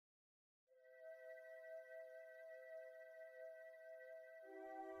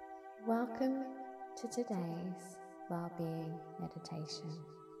Welcome to today's Wellbeing Meditation.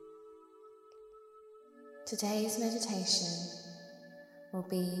 Today's meditation will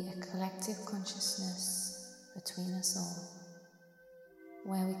be a collective consciousness between us all,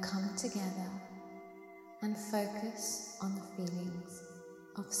 where we come together and focus on the feelings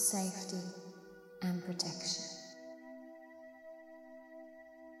of safety and protection.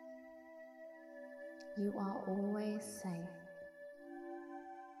 You are always safe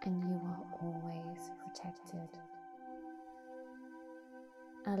and you are always protected.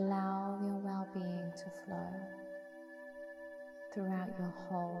 Allow your well-being to flow throughout your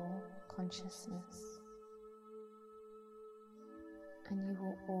whole consciousness, and you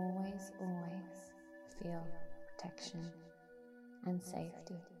will always feel protection and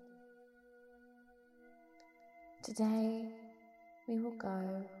safety. Today we will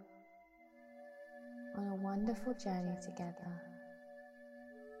go on a wonderful journey together,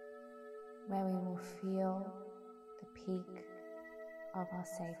 where we will feel the peak of our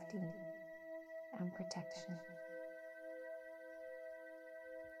safety and protection.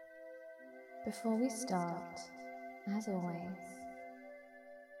 Before we start, as always,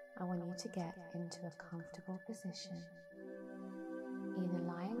 I want you to get into a comfortable position, either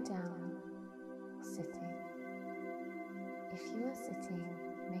lying down or sitting. If you are sitting,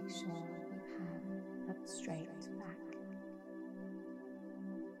 make sure you have a straight back.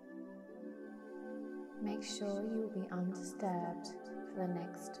 Make sure you will be undisturbed for the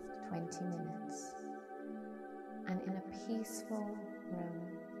next 20 minutes and in a peaceful room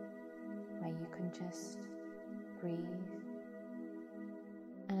where you can just breathe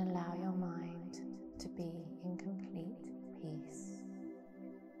and allow your mind to be in complete peace.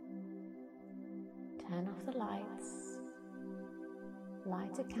 Turn off the lights,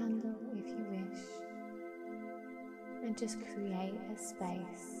 light a candle if you wish, and just create a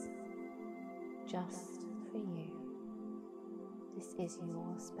space just for you. This is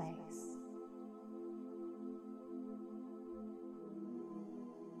your space.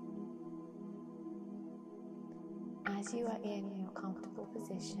 As you are in your comfortable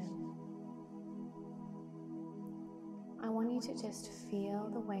position, I want you to just feel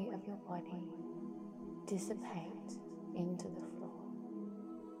the weight of your body dissipate into the floor.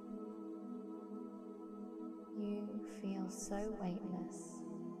 You feel so weightless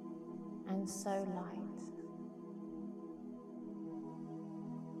and so light.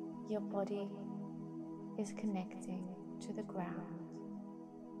 Your body is connecting to the ground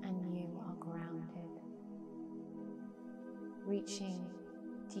and you are grounded, reaching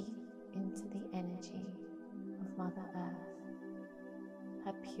deep into the energy of Mother Earth,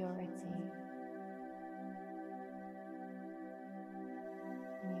 her purity,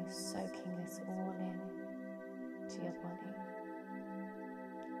 and you're soaking this all in to your body.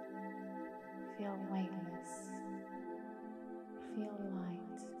 Feel weightless, feel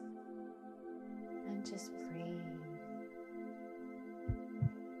light, and just breathe.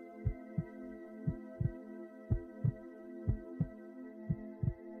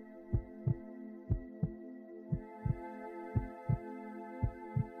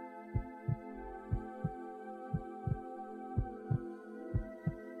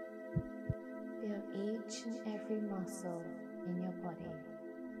 Feel each and every muscle in your body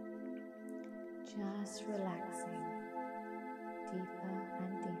just relaxing deeper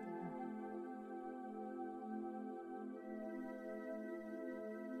and deeper.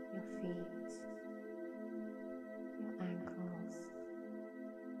 Your feet, your ankles,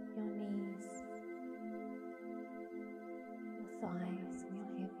 your knees, your thighs and your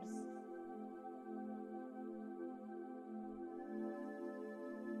hips,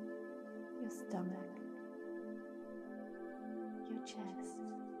 your stomach, your chest,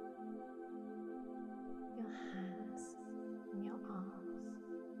 your hands and your arms.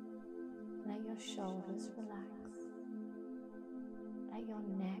 Let your shoulders relax. Let your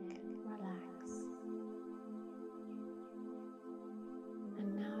neck relax. And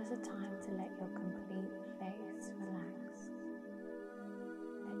now is the time to let your complete face relax.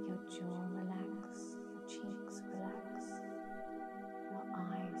 Let your jaw relax, your cheeks relax, your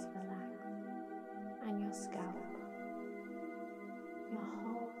eyes relax, and your scalp. Your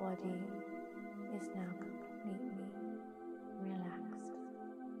whole body is now completely relaxed.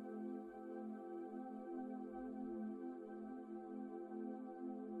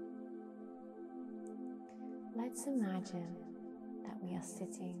 Let's imagine that we are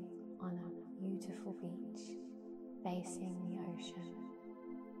sitting on a beautiful beach facing the ocean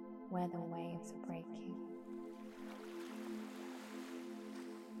where the waves are breaking.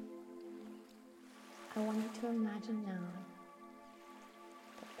 I want you to imagine now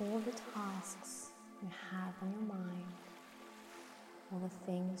all the tasks you have on your mind, all the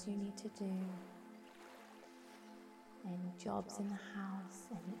things you need to do, any jobs in the house,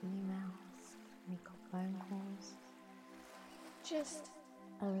 any emails, any phone calls. Just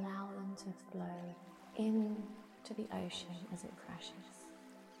allow them to flow into the ocean as it crashes,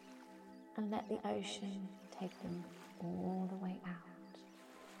 and let the ocean take them all the way out.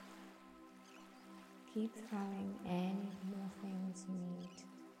 Keep throwing any more things you need to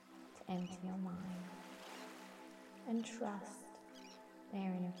empty your mind, and trust they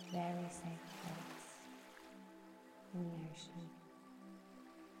are in a very safe place in the ocean.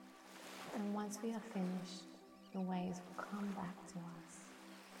 And once we are finished, the waves will come back to us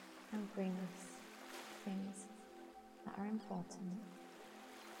and bring us things that are important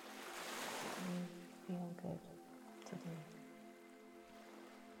that we feel good to do.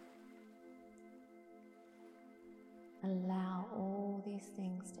 Allow all these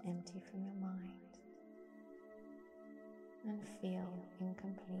things to empty from your mind and feel in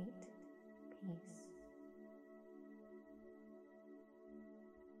complete peace.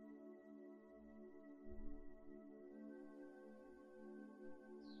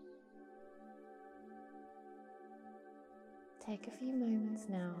 Take a few moments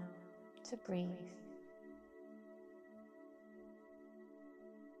now to breathe,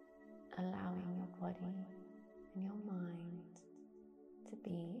 allowing your body and your mind to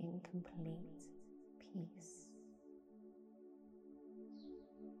be in complete peace.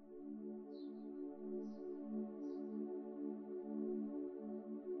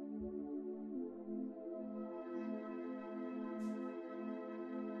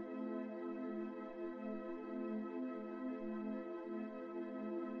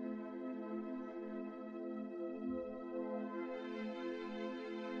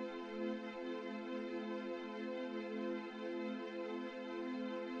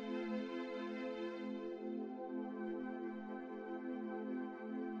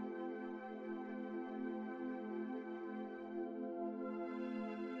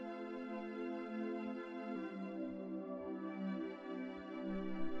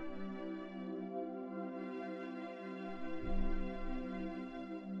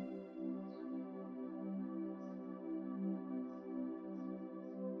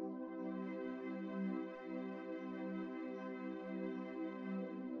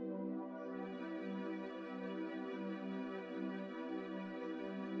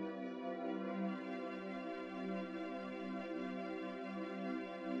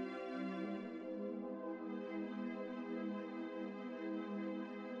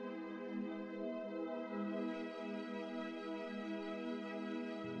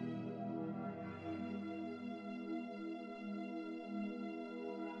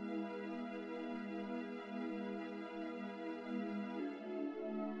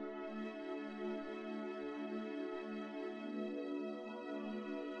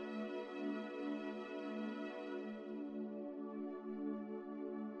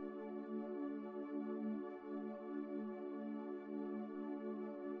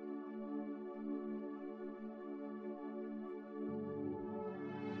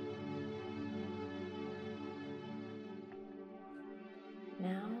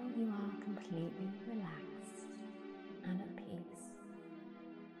 Now you are completely relaxed and at peace.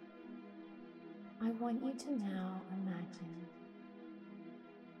 I want you to now imagine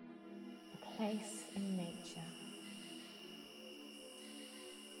a place in nature,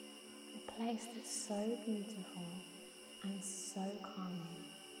 a place that's so beautiful and so calming,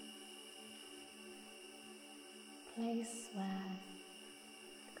 a place where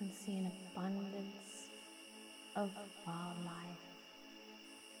you can see an abundance of wildlife,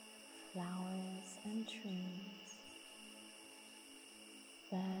 flowers and trees,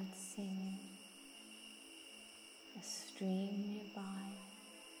 birds singing, a stream nearby,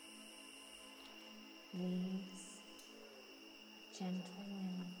 leaves, a gentle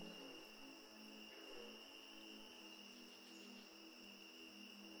wind.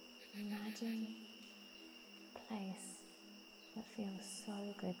 Imagine a place that feels so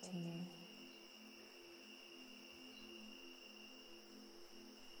good to you.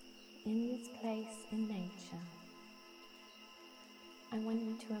 In this place in nature, I want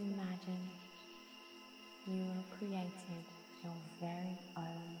you to imagine you have created your very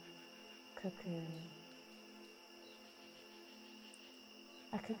own cocoon.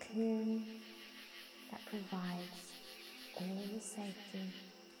 A cocoon that provides all the safety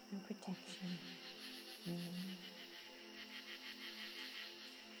and protection you need.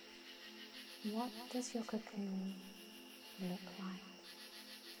 What does your cocoon look like?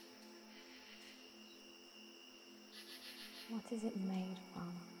 What is it made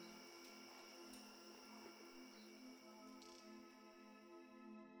from?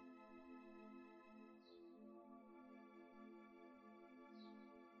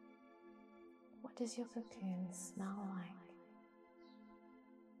 What does your cocoon smell like?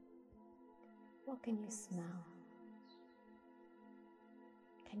 What can you smell?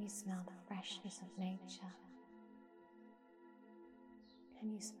 Can you smell the freshness of nature?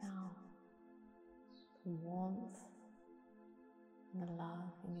 Can you smell the warmth and the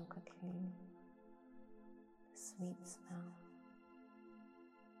love in your cocoon? The sweet smell.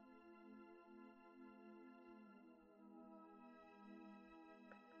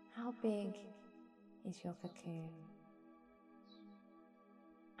 How big is your cocoon?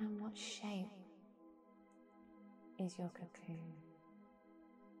 And what shape is your cocoon?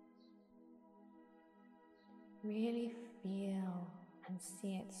 Really feel and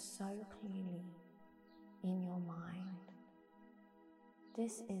see it so clearly in your mind.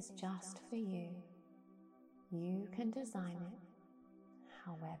 This is just for you. You can design it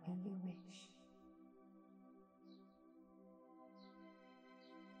however you wish.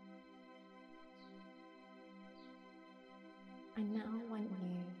 I now want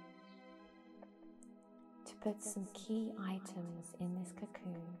you to put some key items in this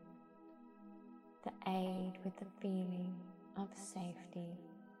cocoon that aid with the feeling of safety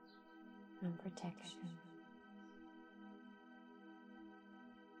and protection.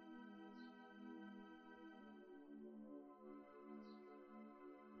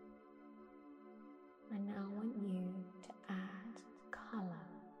 I now want you to add color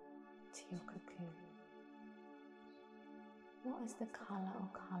to your cocoon. What is the color or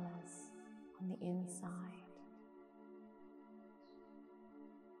colors on the inside?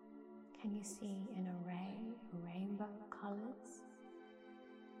 Can you see an array, a rainbow of colors?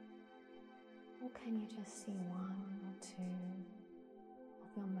 Or can you just see one or two of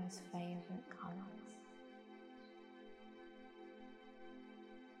your most favorite colors?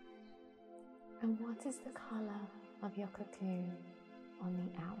 And what is the color of your cocoon on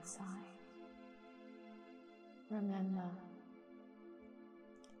the outside? Remember,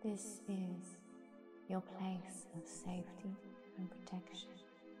 this is your place of safety and protection.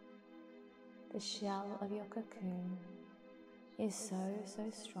 The shell of your cocoon is so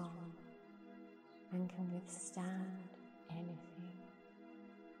strong and can withstand anything.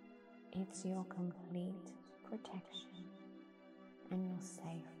 It's your complete protection and your safe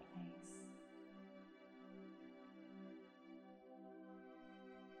place.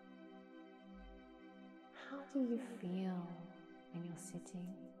 How do you feel when you're sitting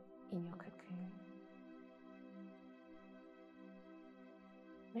in your cocoon?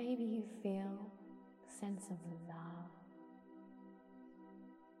 Maybe you feel a sense of love,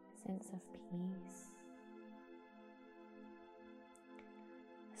 a sense of peace,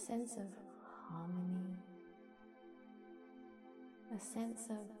 a sense of harmony, a sense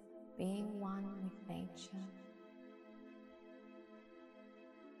of being one with nature,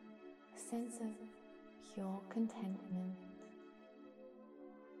 a sense of pure contentment,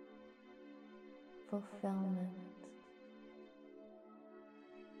 fulfillment,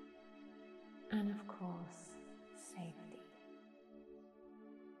 and of course, safety.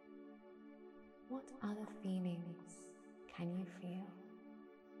 What other feelings can you feel?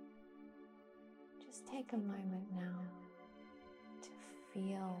 Just take a moment now to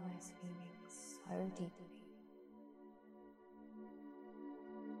feel those feelings so deeply.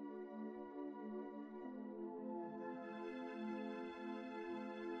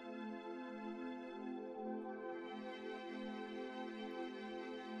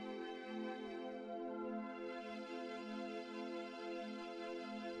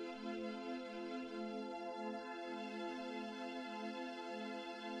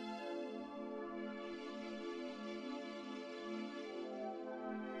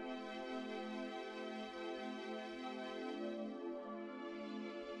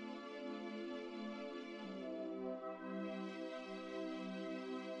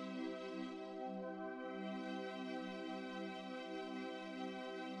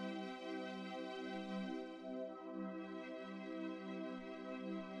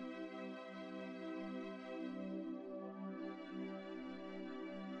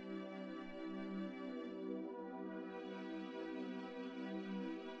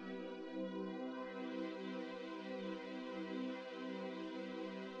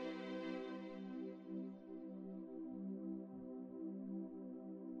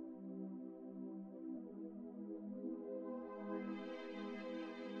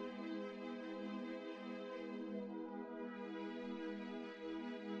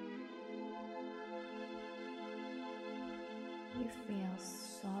 You feel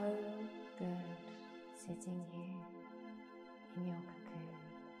so good sitting here in your cocoon.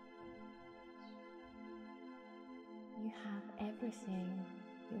 You have everything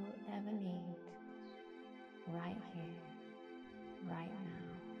you will ever need right here, right now.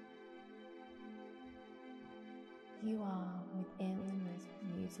 You are within the most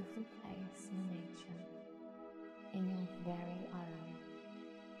beautiful place in nature, in your very own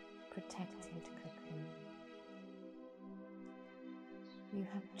protected cocoon. You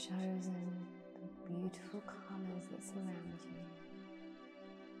have chosen the beautiful colors that surround you.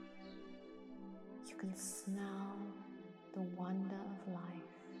 You can smell the wonder of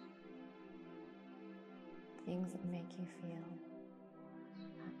life, things that make you feel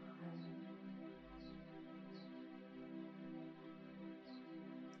at home.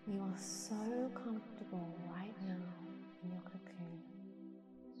 You are so comfortable right now in your cocoon,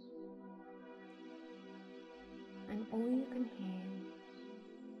 and all you can hear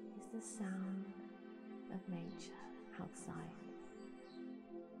is the sound of nature outside.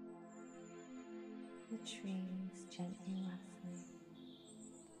 The trees gently rustling,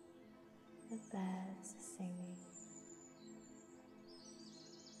 the birds singing,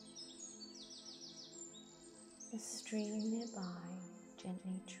 the stream nearby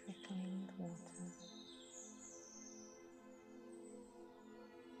gently trickling with water.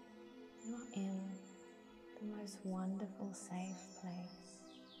 You are in the most wonderful, safe place.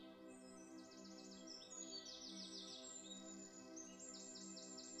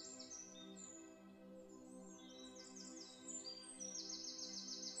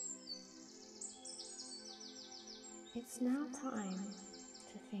 It's now time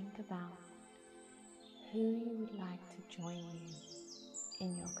to think about who you would like to join you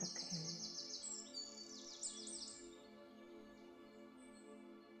in your cocoon.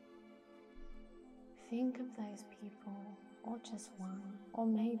 Think of those people, or just one, or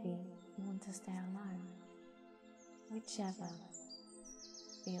maybe you want to stay alone, whichever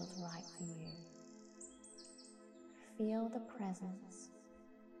feels right for you. Feel the presence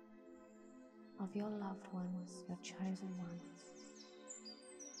of your loved ones, your chosen ones,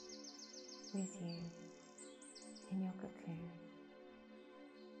 with you in your cocoon.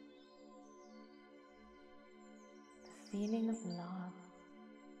 The feeling of love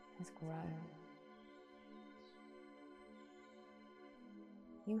has grown.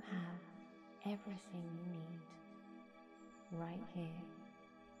 You have everything you need right here,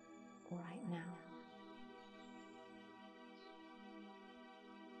 right now.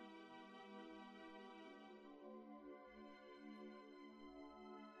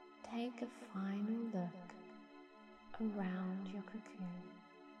 Take a final look around your cocoon.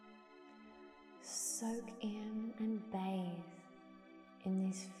 Soak in and bathe in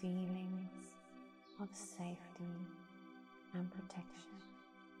these feelings of safety and protection.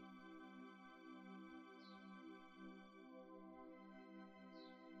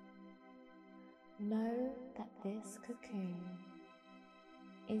 Know that this cocoon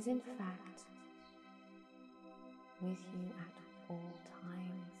is in fact with you at all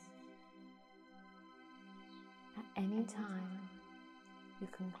times. At any time, you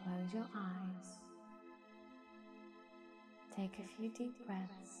can close your eyes, take a few deep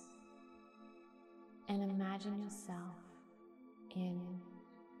breaths, and imagine yourself in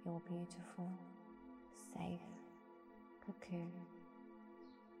your beautiful, safe cocoon.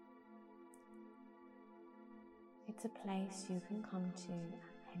 It's a place you can come to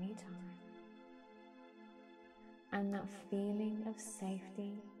at any time, and that feeling of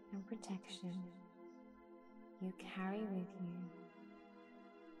safety and protection you carry with you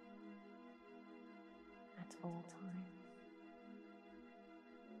at all times.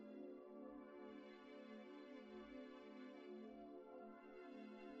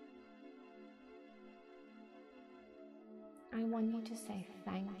 I want you to say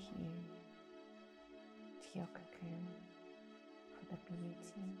thank you to your cocoon for the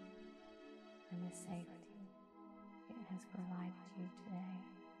beauty and the safety it has provided you today,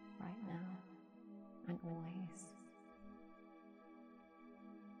 right now, and always.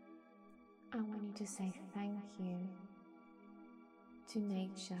 I want you to say thank you to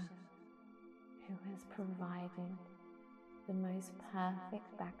nature, who has provided the most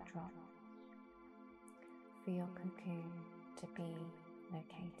perfect backdrop for your cocoon to be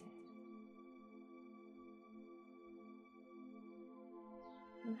located.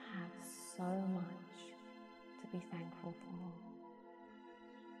 You have so much to be thankful for.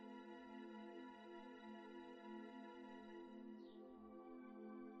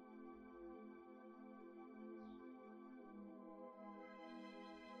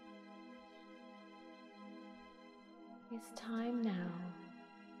 It's time now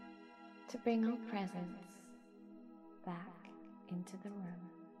to bring our presence back into the room,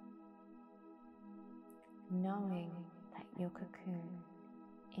 knowing that your cocoon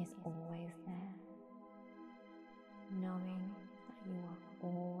is always there, knowing that you are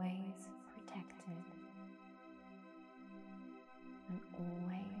always protected and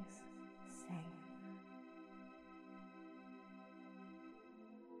always safe.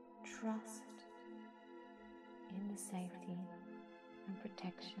 Trust in the safety and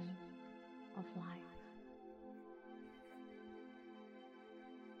protection of life.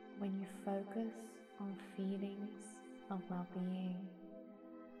 When you focus on feelings of well-being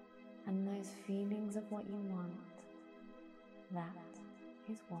and those feelings of what you want, that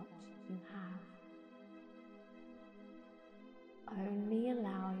is what you have. Only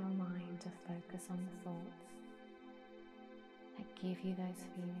allow your mind to focus on the thoughts that give you those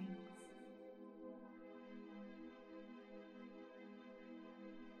feelings.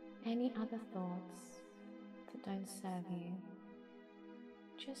 Any other thoughts that don't serve you,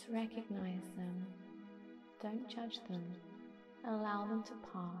 just recognize them, don't judge them, allow them to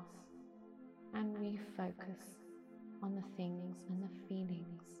pass, and refocus on the things and the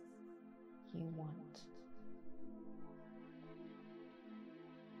feelings you want.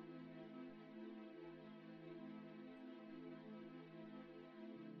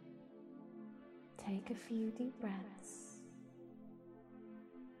 Take a few deep breaths.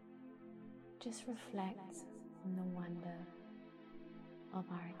 Just reflect on the wonder of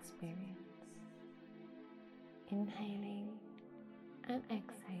our experience. Inhaling and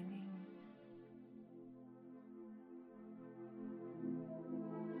exhaling.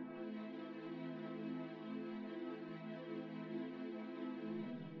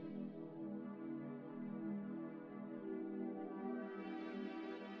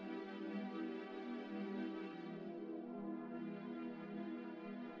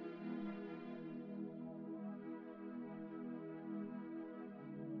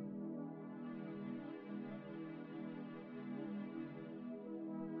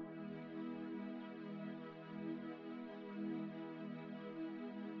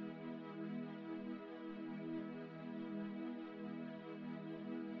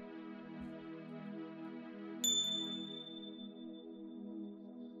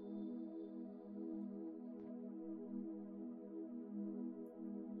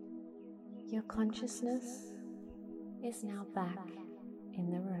 Your consciousness is now back in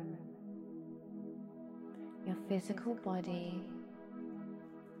the room. Your physical body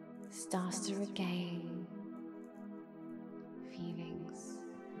starts to regain feelings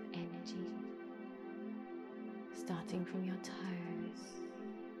of energy, starting from your toes,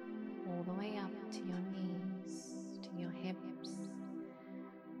 all the way up to your knees, to your hips,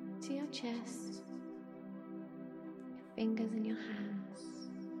 to your chest, your fingers and your hands,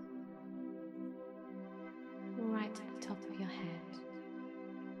 right to the top of your head.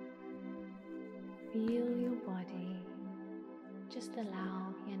 Feel your body, just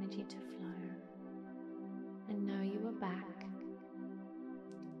allow the energy to flow, and know you are back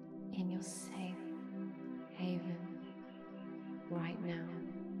in your safe haven right now.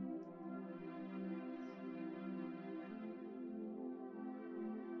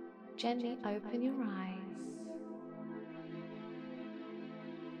 Gently open your eyes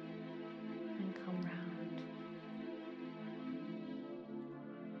and come round.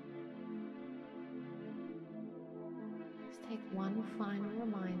 Take one final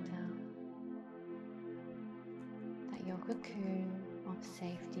reminder that your cocoon of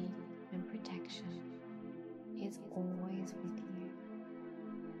safety and protection is always with you.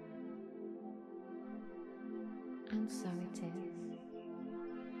 And so it is.